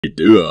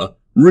Deer,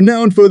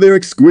 renowned for their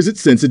exquisite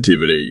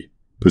sensitivity,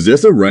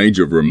 possess a range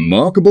of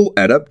remarkable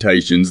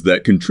adaptations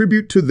that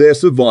contribute to their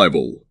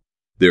survival.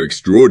 Their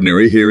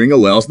extraordinary hearing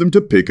allows them to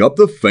pick up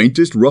the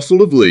faintest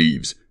rustle of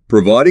leaves,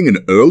 providing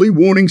an early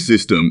warning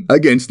system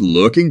against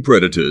lurking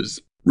predators.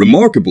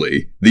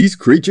 Remarkably, these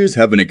creatures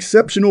have an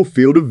exceptional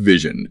field of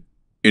vision,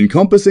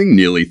 encompassing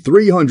nearly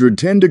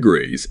 310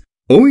 degrees,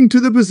 owing to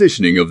the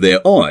positioning of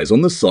their eyes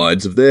on the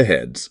sides of their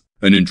heads.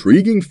 An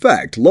intriguing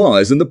fact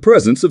lies in the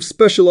presence of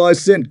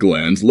specialized scent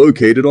glands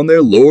located on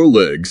their lower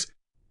legs,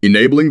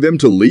 enabling them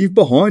to leave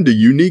behind a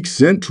unique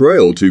scent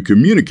trail to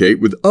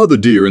communicate with other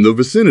deer in the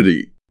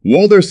vicinity.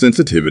 While their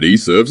sensitivity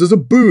serves as a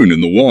boon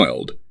in the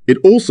wild, it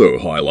also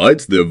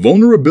highlights their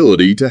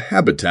vulnerability to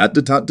habitat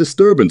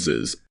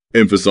disturbances,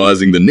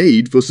 emphasizing the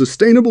need for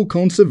sustainable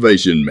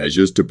conservation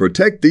measures to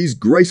protect these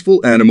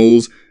graceful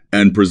animals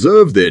and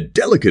preserve their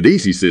delicate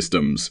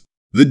ecosystems.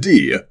 The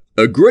deer,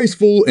 a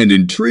graceful and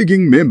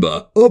intriguing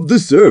member of the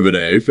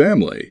Cervidae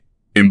family,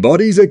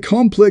 embodies a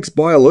complex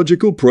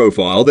biological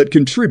profile that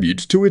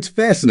contributes to its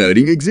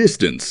fascinating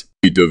existence.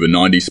 With over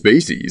 90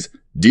 species,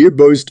 deer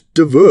boast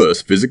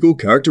diverse physical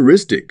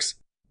characteristics,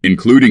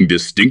 including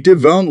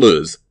distinctive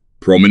antlers,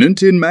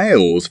 prominent in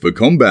males for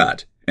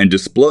combat and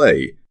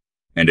display,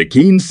 and a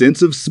keen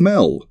sense of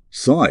smell,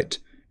 sight,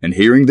 and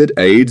hearing that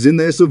aids in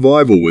their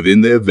survival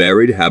within their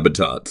varied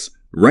habitats,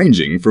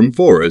 ranging from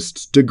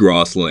forests to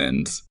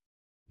grasslands.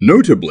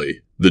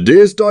 Notably, the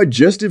deer's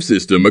digestive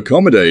system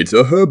accommodates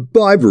a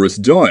herbivorous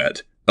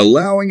diet,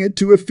 allowing it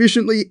to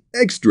efficiently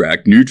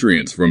extract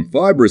nutrients from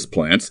fibrous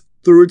plants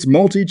through its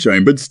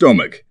multi-chambered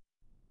stomach.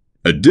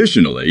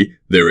 Additionally,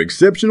 their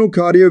exceptional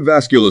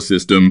cardiovascular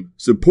system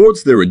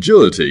supports their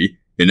agility,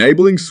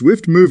 enabling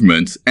swift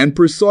movements and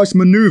precise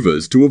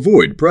maneuvers to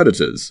avoid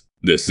predators.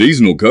 Their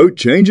seasonal coat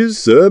changes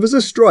serve as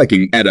a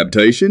striking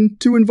adaptation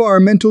to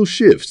environmental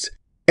shifts,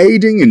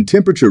 aiding in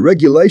temperature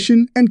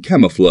regulation and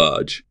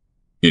camouflage.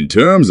 In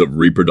terms of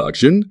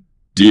reproduction,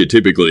 deer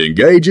typically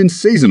engage in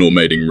seasonal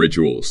mating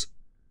rituals,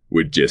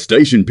 with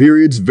gestation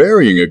periods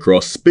varying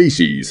across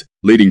species,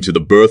 leading to the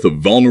birth of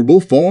vulnerable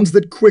fawns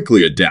that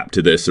quickly adapt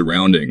to their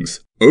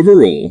surroundings.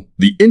 Overall,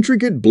 the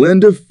intricate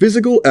blend of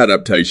physical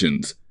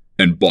adaptations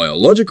and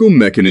biological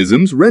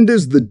mechanisms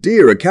renders the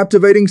deer a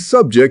captivating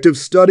subject of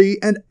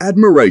study and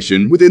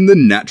admiration within the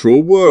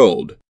natural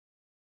world.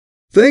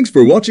 Thanks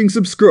for watching.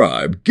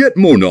 Subscribe, get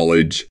more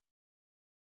knowledge.